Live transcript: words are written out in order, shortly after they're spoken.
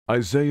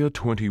Isaiah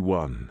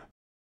 21.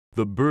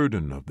 The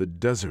burden of the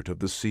desert of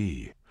the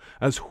sea,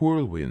 as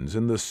whirlwinds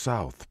in the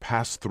south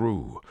pass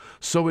through,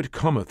 so it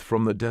cometh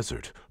from the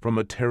desert, from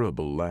a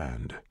terrible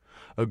land.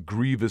 A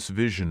grievous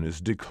vision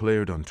is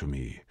declared unto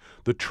me.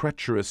 The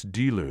treacherous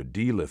dealer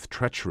dealeth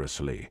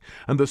treacherously,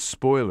 and the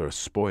spoiler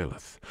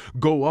spoileth.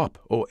 Go up,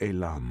 O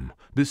Elam,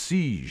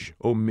 besiege,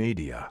 O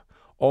Media.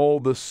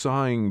 All the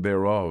sighing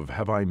thereof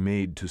have I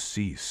made to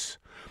cease.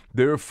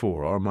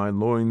 Therefore are my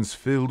loins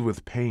filled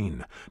with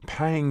pain.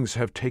 Pangs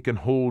have taken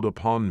hold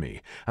upon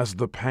me, as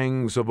the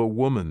pangs of a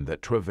woman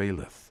that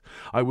travaileth.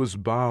 I was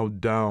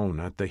bowed down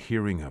at the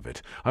hearing of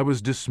it. I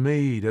was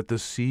dismayed at the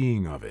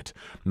seeing of it.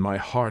 My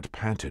heart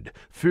panted.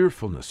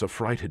 Fearfulness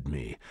affrighted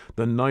me.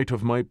 The night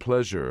of my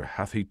pleasure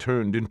hath he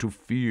turned into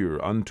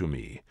fear unto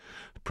me.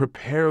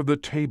 Prepare the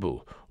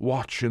table,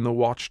 watch in the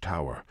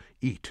watchtower,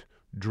 eat,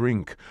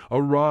 drink,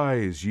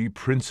 arise, ye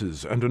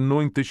princes, and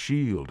anoint the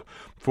shield.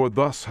 For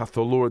thus hath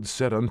the Lord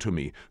said unto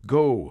me,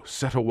 Go,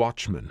 set a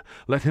watchman,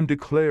 let him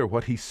declare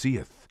what he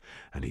seeth.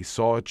 And he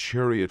saw a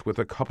chariot with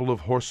a couple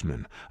of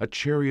horsemen, a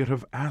chariot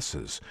of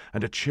asses,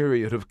 and a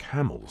chariot of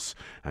camels.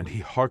 And he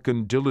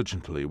hearkened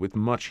diligently with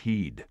much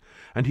heed.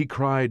 And he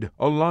cried,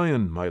 A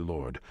lion, my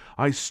lord,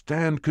 I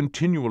stand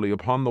continually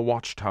upon the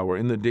watchtower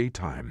in the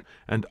daytime,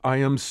 and I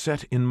am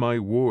set in my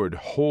ward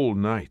whole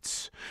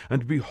nights.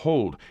 And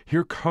behold,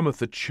 here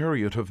cometh a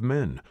chariot of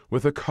men,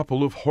 with a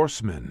couple of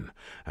horsemen.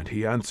 And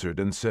he answered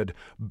and said,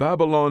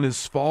 Babylon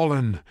is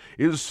fallen,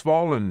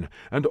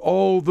 and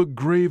all the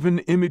graven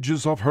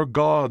images of her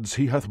gods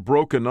he hath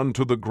broken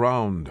unto the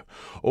ground.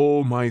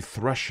 O my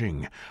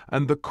threshing,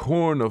 and the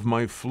corn of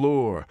my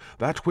floor,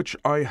 that which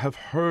I have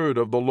heard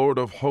of the Lord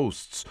of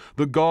hosts,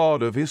 the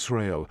God of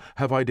Israel,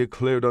 have I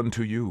declared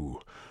unto you.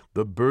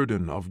 The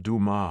burden of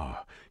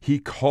Dumah, he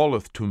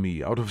calleth to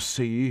me out of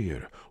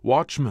Seir.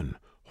 Watchman,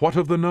 what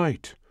of the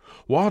night?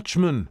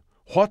 Watchman,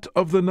 what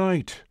of the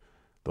night?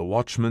 The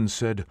watchman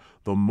said,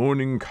 The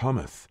morning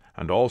cometh,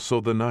 and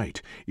also the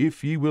night.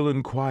 If ye will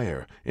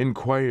inquire,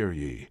 inquire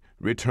ye.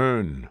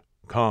 Return,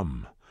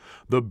 come.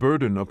 The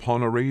burden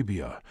upon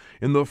Arabia.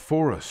 In the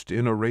forest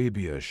in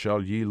Arabia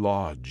shall ye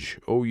lodge,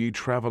 O ye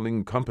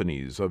traveling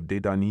companies of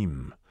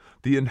Dedanim.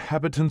 The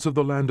inhabitants of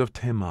the land of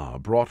Tema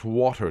brought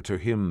water to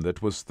him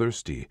that was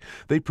thirsty.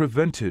 They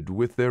prevented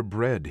with their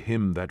bread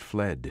him that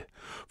fled.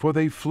 For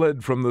they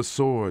fled from the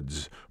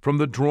swords, from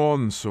the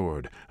drawn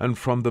sword, and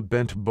from the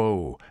bent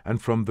bow, and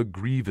from the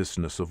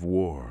grievousness of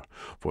war.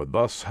 For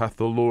thus hath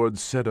the Lord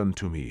said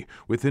unto me,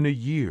 Within a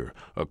year,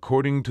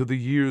 according to the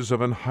years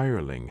of an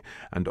hireling,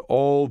 and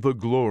all the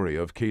glory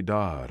of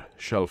Kedar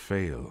shall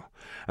fail.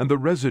 And the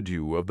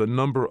residue of the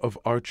number of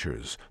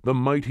archers, the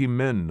mighty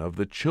men of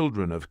the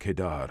children of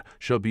Kedar,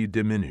 shall be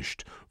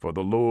diminished, for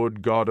the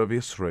Lord God of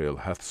Israel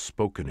hath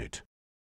spoken it.